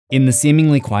In the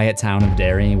seemingly quiet town of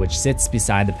Derry, which sits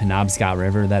beside the Penobscot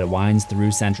River that winds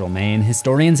through central Maine,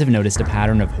 historians have noticed a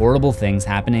pattern of horrible things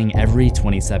happening every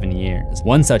 27 years.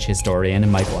 One such historian,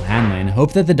 Michael Hanlon,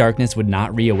 hoped that the darkness would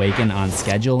not reawaken on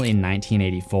schedule in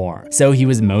 1984, so he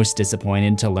was most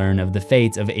disappointed to learn of the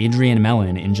fate of Adrian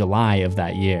Mellon in July of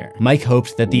that year. Mike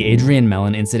hoped that the Adrian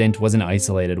Mellon incident was an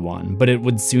isolated one, but it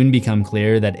would soon become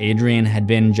clear that Adrian had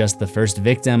been just the first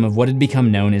victim of what had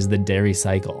become known as the Derry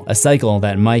cycle, a cycle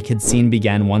that Mike had seen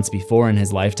begin once before in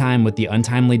his lifetime with the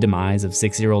untimely demise of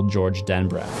 6-year-old George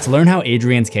Denbrough. To learn how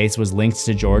Adrian's case was linked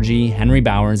to Georgie, Henry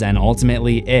Bowers, and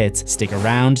ultimately it, stick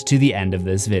around to the end of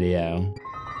this video.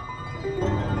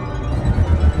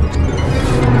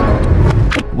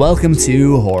 Welcome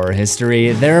to Horror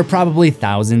History. There are probably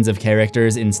thousands of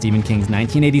characters in Stephen King's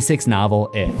 1986 novel,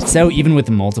 It. So even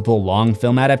with multiple long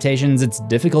film adaptations, it's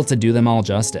difficult to do them all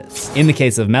justice. In the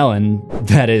case of Mellon,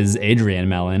 that is Adrian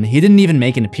Mellon, he didn't even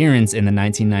make an appearance in the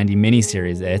 1990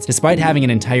 miniseries It, despite having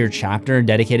an entire chapter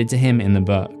dedicated to him in the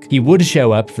book. He would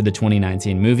show up for the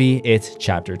 2019 movie, It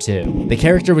Chapter 2. The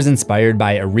character was inspired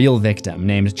by a real victim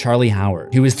named Charlie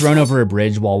Howard, who was thrown over a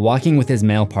bridge while walking with his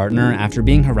male partner after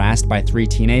being harassed by 3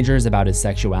 teenagers about his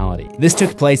sexuality. This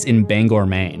took place in Bangor,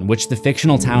 Maine, which the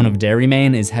fictional town of Derry,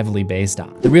 Maine is heavily based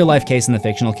on. The real-life case and the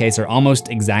fictional case are almost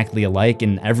exactly alike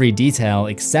in every detail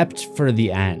except for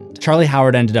the end. Charlie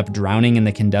Howard ended up drowning in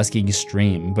the Kenduskeag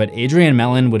stream, but Adrian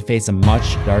Mellon would face a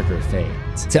much darker fate.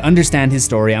 To understand his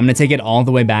story, I'm gonna take it all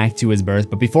the way back to his birth,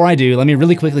 but before I do, let me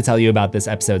really quickly tell you about this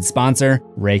episode's sponsor,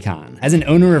 Raycon. As an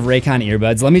owner of Raycon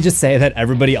earbuds, let me just say that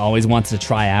everybody always wants to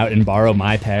try out and borrow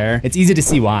my pair. It's easy to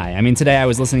see why. I mean, today I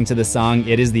was listening to the song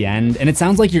It Is the End, and it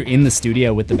sounds like you're in the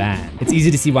studio with the band. It's easy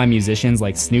to see why musicians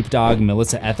like Snoop Dogg,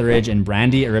 Melissa Etheridge, and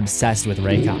Brandy are obsessed with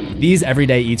Raycon. These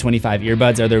everyday E25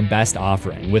 earbuds are their best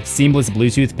offering, with seamless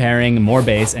Bluetooth pairing, more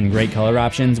bass, and great color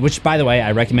options, which by the way,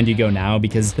 I recommend you go now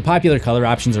because the popular color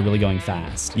options are really going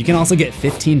fast. You can also get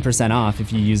 15% off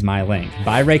if you use my link,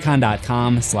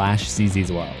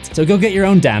 buyraycon.com/CZsWorld. So go get your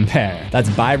own damn pair. That's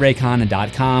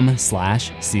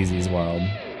buyraycon.com/CZsWorld.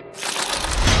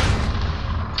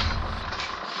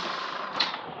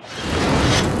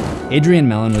 Adrian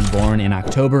Mellon was born in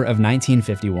October of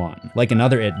 1951. Like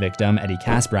another It victim, Eddie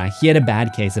Casbrack, he had a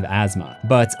bad case of asthma.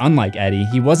 But unlike Eddie,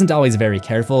 he wasn't always very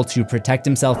careful to protect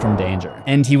himself from danger.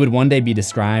 And he would one day be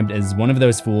described as one of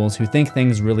those fools who think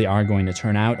things really are going to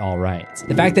turn out all right.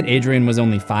 The fact that Adrian was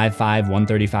only 5'5",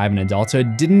 135 in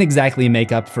adulthood didn't exactly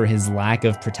make up for his lack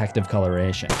of protective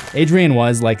coloration. Adrian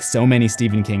was, like so many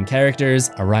Stephen King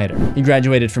characters, a writer. He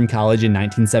graduated from college in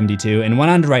 1972 and went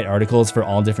on to write articles for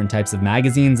all different types of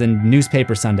magazines and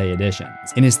newspaper Sunday editions.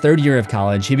 In his 3rd year of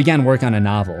college, he began work on a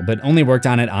novel, but only worked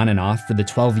on it on and off for the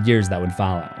 12 years that would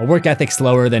follow. A work ethic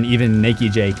slower than even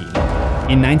Nakey Jakey.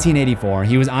 In 1984,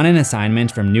 he was on an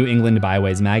assignment from New England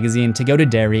Byways magazine to go to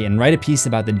Derry and write a piece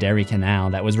about the Derry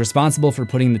Canal that was responsible for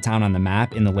putting the town on the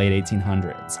map in the late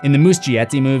 1800s. In the Moose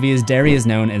Gietti movies, Derry is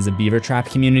known as a beaver trap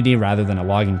community rather than a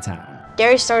logging town.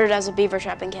 Derry started as a beaver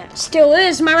trapping camp. Still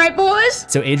is, am I right, boys?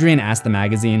 So Adrian asked the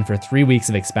magazine for 3 weeks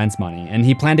of expense money, and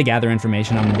he planned to gather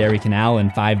information on the Derry Canal in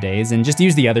 5 days and just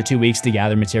use the other 2 weeks to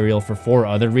gather material for 4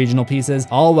 other regional pieces,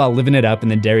 all while living it up in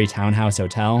the Derry Townhouse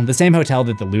Hotel, the same hotel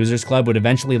that the Losers Club would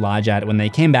eventually lodge at when they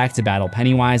came back to battle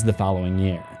Pennywise the following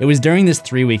year. It was during this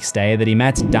 3-week stay that he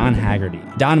met Don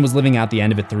Hagarty. Don was living out the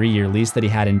end of a 3-year lease that he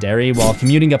had in Derry while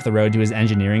commuting up the road to his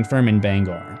engineering firm in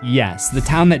Bangor. Yes, the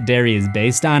town that Derry is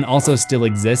based on also still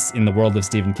exists in the world of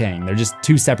Stephen King. They're just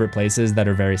 2 separate places that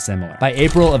are very similar. By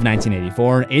April of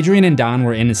 1984, Adrian and Don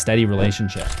were in a steady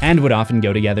relationship and would often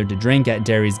go together to drink at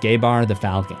Derry's gay bar, The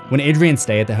Falcon. When Adrian's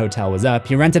stay at the hotel was up,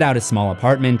 he rented out a small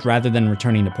apartment rather than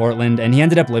returning to Portland, and he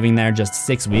ended up living there just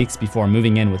 6 weeks before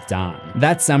moving in with Don.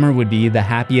 That summer would be the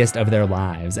happiest of their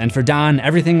lives, and for Don,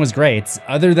 everything was great,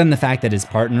 other than the fact that his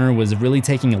partner was really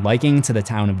taking a liking to the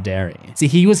town of Derry. See,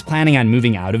 he was planning on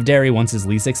moving out of Derry once his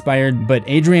lease expired, but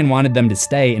Adrian wanted them to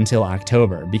stay until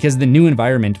October, because the new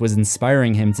environment was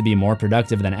inspiring him to be more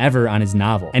productive than ever on his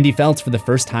novel, and he felt for the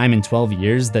first time in 12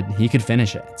 years that he could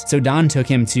finish it. So Don took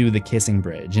him to the Kissing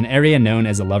Bridge, an area known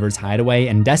as a lover's hideaway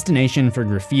and destination for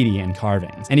graffiti and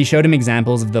carvings, and he showed him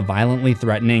examples of the violently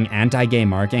threatening anti-gay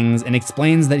markings and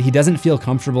explains that he doesn't feel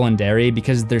comfortable in Derry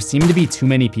because there seem to be too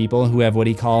many people who have what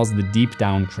he calls the deep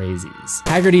down crazies.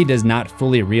 Hagarty does not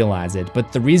fully realize it,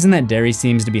 but the reason that Derry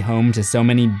seems to be home to so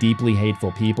many deeply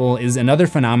hateful people is another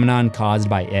phenomenon caused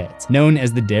by it, known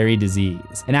as the Derry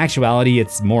disease. In actuality,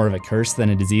 it's more of a curse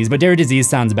than a disease, but Derry disease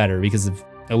sounds better because of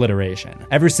alliteration.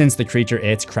 Ever since the creature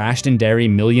It crashed in Derry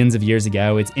millions of years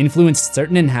ago, it's influenced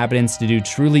certain inhabitants to do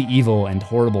truly evil and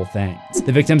horrible things.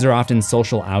 The victims are often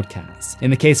social outcasts. In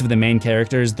the case of the main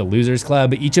characters, the Losers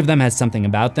Club, each of them has something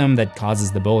about them that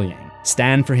causes the bullying.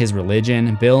 Stan for his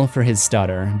religion, Bill for his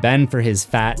stutter, Ben for his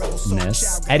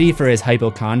fatness, Eddie for his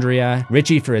hypochondria,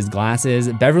 Richie for his glasses,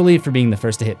 Beverly for being the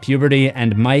first to hit puberty,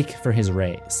 and Mike for his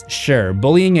race. Sure,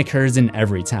 bullying occurs in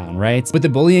every town, right? But the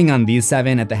bullying on these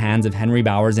 7 at the hands of Henry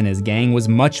Bowers and his gang was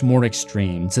much more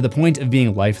extreme, to the point of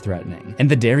being life-threatening. And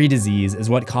the Derry disease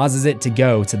is what causes it to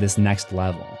go to this next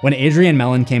level. When Adrian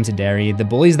Mellon came to Derry, the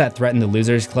bullies that threatened the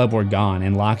Losers Club were gone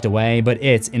and locked away, but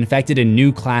it infected a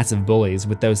new class of bullies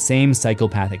with those same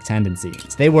psychopathic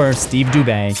tendencies. They were Steve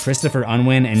Dubay, Christopher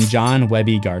Unwin, and John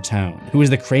Webby Garton, who was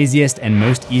the craziest and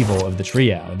most evil of the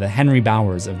trio, the Henry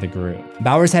Bowers of the group.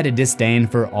 Bowers had a disdain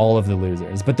for all of the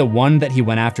losers, but the one that he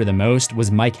went after the most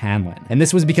was Mike Hanlon, and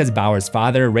this was because Bowers'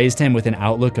 father raised him with an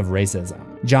outlook of racism.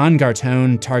 John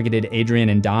Garton targeted Adrian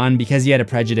and Don because he had a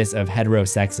prejudice of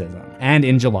heterosexism, and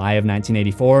in July of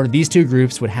 1984, these two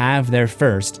groups would have their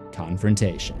first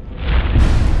confrontation.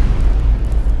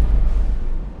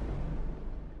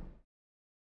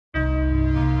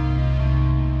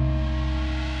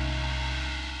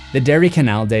 The Derry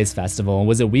Canal Days Festival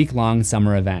was a week-long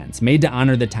summer event made to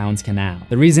honor the town's canal,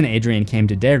 the reason Adrian came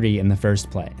to Derry in the first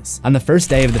place. On the first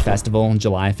day of the festival,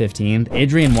 July 15th,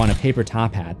 Adrian won a paper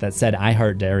top hat that said "I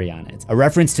Heart Derry" on it, a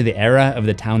reference to the era of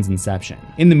the town's inception.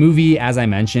 In the movie, as I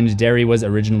mentioned, Derry was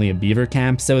originally a beaver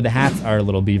camp, so the hats are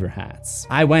little beaver hats.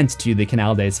 I went to the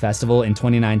Canal Days Festival in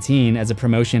 2019 as a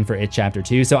promotion for It Chapter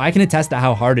 2, so I can attest to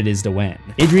how hard it is to win.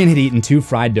 Adrian had eaten 2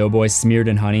 fried doughboys smeared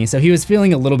in honey, so he was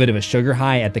feeling a little bit of a sugar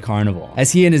high at the carnival.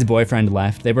 As he and his boyfriend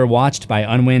left, they were watched by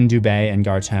Unwin, Dubay, and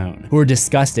Garton, who were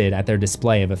disgusted at their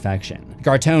display of affection.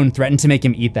 Garton threatened to make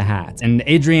him eat the hat, and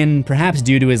Adrian, perhaps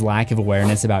due to his lack of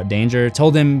awareness about danger,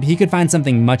 told him he could find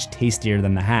something much tastier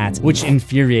than the hat, which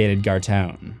infuriated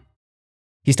Garton.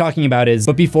 He's talking about his,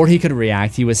 but before he could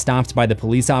react, he was stopped by the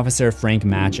police officer Frank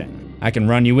Matchin. "I can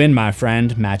run you in, my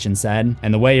friend," Matchin said,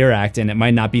 "and the way you're acting, it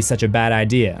might not be such a bad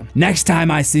idea." "Next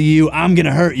time I see you, I'm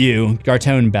gonna hurt you,"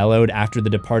 Garton bellowed after the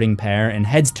departing pair, and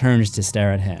heads turned to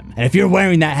stare at him. "And if you're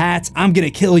wearing that hat, I'm gonna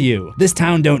kill you. This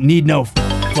town don't need no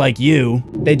like you."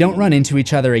 They don't run into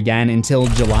each other again until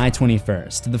July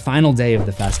 21st, the final day of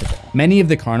the festival. Many of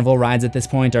the carnival rides at this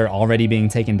point are already being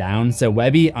taken down, so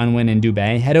Webby, Unwin, and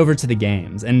Dubay head over to the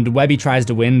games, and Webby tries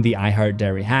to win the I Heart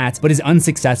Derry hat, but is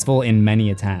unsuccessful in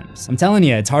many attempts. I'm telling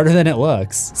you, it's harder than it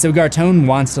looks. So Garton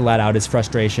wants to let out his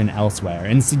frustration elsewhere,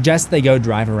 and suggests they go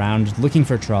drive around looking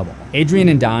for trouble. Adrian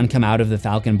and Don come out of the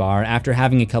Falcon Bar after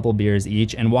having a couple beers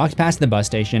each, and walk past the bus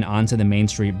station onto the Main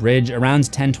Street Bridge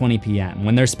around 10:20 p.m.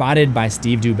 when they're spotted by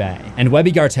Steve Dubay, and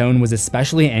Webby Garton was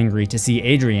especially angry to see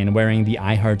Adrian wearing the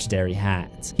I Heart Derry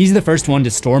hat. He's the first one to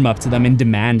storm up to them and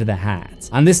demand the hat.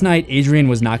 On this night, Adrian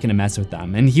was not going to mess with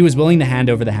them, and he was willing to hand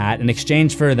over the hat in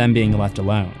exchange for them being left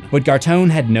alone. But Garton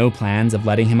had no plans of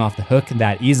letting him off the hook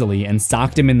that easily and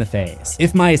socked him in the face.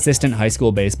 If my assistant high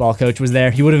school baseball coach was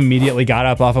there, he would have immediately got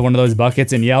up off of one of those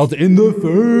buckets and yelled, "In the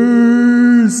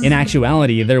face!" In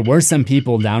actuality, there were some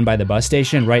people down by the bus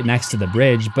station right next to the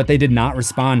bridge, but they did not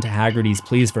respond to Hagarty's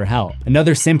pleas for help,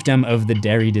 another symptom of the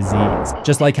Derry disease.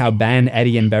 Just like how Ben,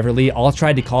 Eddie, and Beverly all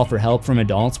tried to call for help from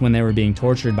adults when they were being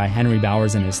tortured by Henry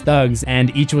Bowers and his thugs,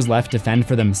 and each was left to fend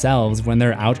for themselves when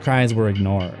their outcries were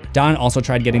ignored. Don also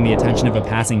tried getting the attention of a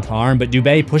passing car, but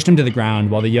Dubay pushed him to the ground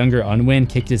while the younger Unwin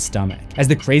kicked his stomach. As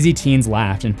the crazy teens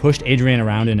laughed and pushed Adrian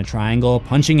around in a triangle,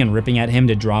 punching and ripping at him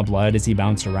to draw blood as he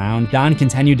bounced around, Don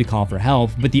continued to call for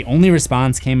help, but the only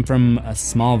response came from a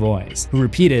small voice, who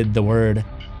repeated the word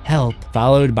 "help,"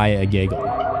 followed by a giggle.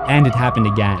 And it happened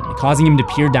again, causing him to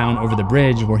peer down over the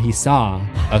bridge where he saw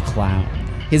a clown.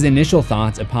 His initial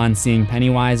thoughts upon seeing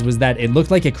Pennywise was that it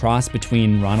looked like a cross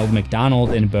between Ronald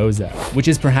McDonald and Bozo, which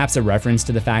is perhaps a reference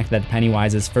to the fact that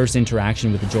Pennywise's first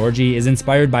interaction with Georgie is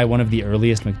inspired by one of the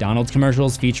earliest McDonald's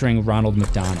commercials featuring Ronald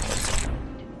McDonald.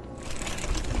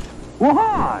 Well,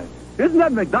 hi! Isn't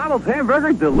that McDonald's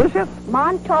hamburger delicious?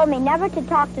 Mom told me never to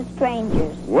talk to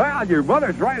strangers. Well, your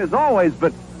mother's right as always,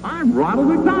 but I'm Ronald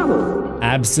McDonald.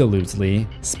 Absolutely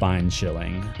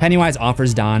spine-chilling. Pennywise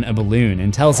offers Don a balloon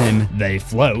and tells him, "They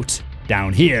float.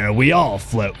 Down here, we all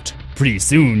float. Pretty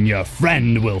soon, your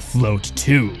friend will float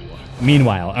too."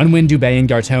 Meanwhile, Unwin, Dubay, and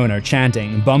Garton are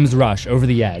chanting "Bums Rush" over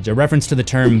the edge, a reference to the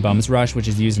term bums rush, which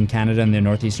is used in Canada and the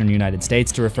northeastern United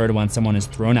States to refer to when someone is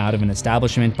thrown out of an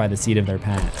establishment by the seat of their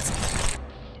pants.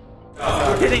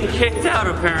 getting kicked out,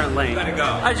 apparently.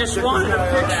 I just wanted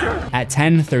a picture. At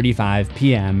 10:35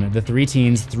 p.m., the three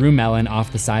teens threw Mellon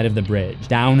off the side of the bridge,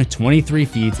 down 23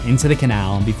 feet into the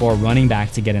canal before running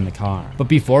back to get in the car. But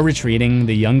before retreating,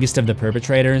 the youngest of the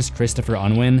perpetrators, Christopher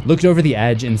Unwin, looked over the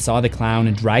edge and saw the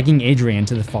clown dragging Adrian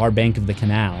to the far bank of the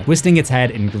canal, twisting its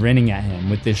head and grinning at him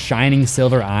with the shining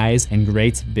silver eyes and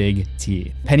great big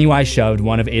teeth. Pennywise shoved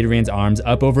one of Adrian's arms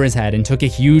up over his head and took a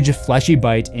huge fleshy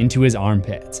bite into his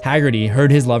armpit. Hagarty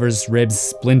heard his lover's ribs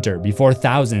splinter before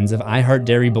thousands of I Heart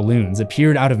Derry balloons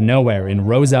appeared out of nowhere and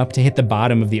rose up to hit the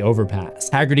bottom of the overpass.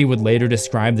 Hagarty would later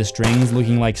describe the strings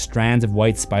looking like strands of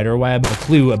white spiderweb, a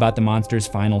clue about the monster's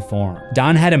final form.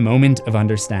 Don had a moment of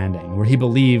understanding where he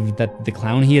believed that the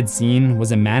clown he had seen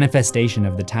was a manifestation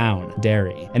of the town,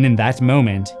 Derry, and in that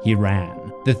moment, he ran.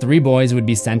 The three boys would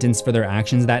be sentenced for their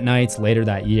actions that night later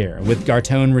that year, with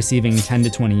Garton receiving 10 to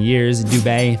 20 years,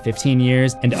 Dubay 15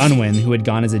 years, and Unwin, who had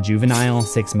gone as a juvenile,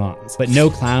 6 months. But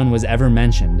no clown was ever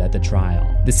mentioned at the trial.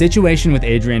 The situation with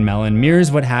Adrian Mellon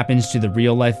mirrors what happens to the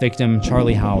real-life victim,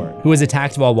 Charlie Howard, who was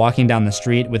attacked while walking down the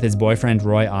street with his boyfriend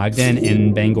Roy Ogden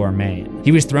in Bangor, Maine.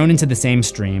 He was thrown into the same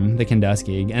stream, the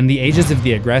Kenduskeag, and the ages of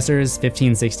the aggressors,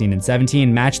 15, 16, and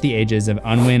 17, matched the ages of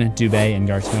Unwin, Dubay, and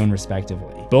Garton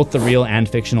respectively. Both the real and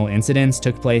fictional incidents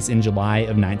took place in July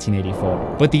of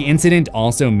 1984. But the incident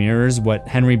also mirrors what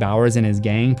Henry Bowers and his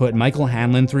gang put Michael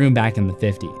Hanlon through back in the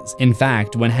 50s. In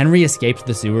fact, when Henry escaped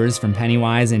the sewers from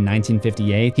Pennywise in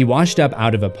 1958, he washed up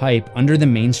out of a pipe under the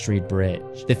Main Street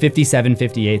Bridge. The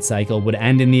 57-58 cycle would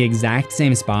end in the exact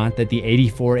same spot that the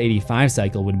 84-85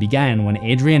 cycle would begin when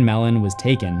Adrian Mellon was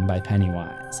taken by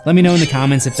Pennywise. Let me know in the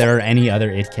comments if there are any other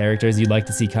It characters you'd like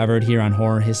to see covered here on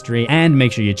Horror History, and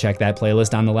make sure you check that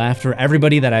playlist on the left for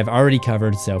everybody that I've already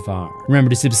covered so far. Remember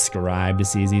to subscribe to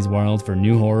CZsWorld for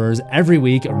new horrors every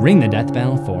week, ring the death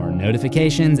bell for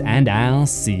notifications, and I'll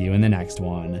see you in the next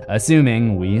one,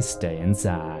 assuming we stay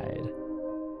inside.